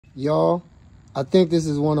Y'all, I think this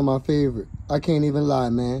is one of my favorite. I can't even lie,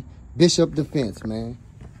 man. Bishop Defense, man.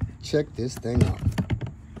 Check this thing out.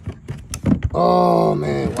 Oh,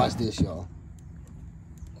 man. Watch this, y'all.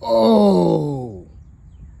 Oh.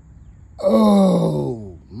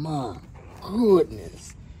 Oh, my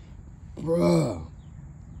goodness. Bruh.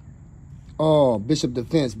 Oh, Bishop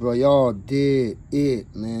Defense, bro. Y'all did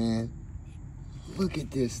it, man. Look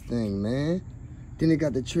at this thing, man. Then it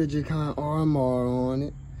got the Trijicon armor on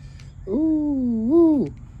it. Ooh,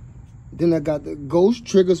 ooh. Then I got the Ghost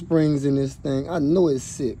trigger springs in this thing. I know it's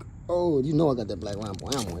sick. Oh, you know I got that Black Rambo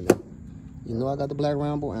ammo in there. You know I got the Black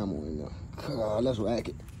Rambo ammo in there. God, let's rack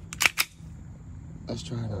it. Let's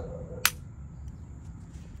try it out.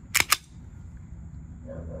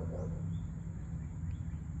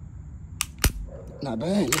 Not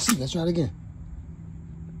bad. Let's see. Let's try it again.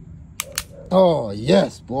 Oh,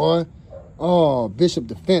 yes, boy. Oh, Bishop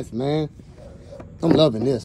Defense, man. I'm loving this.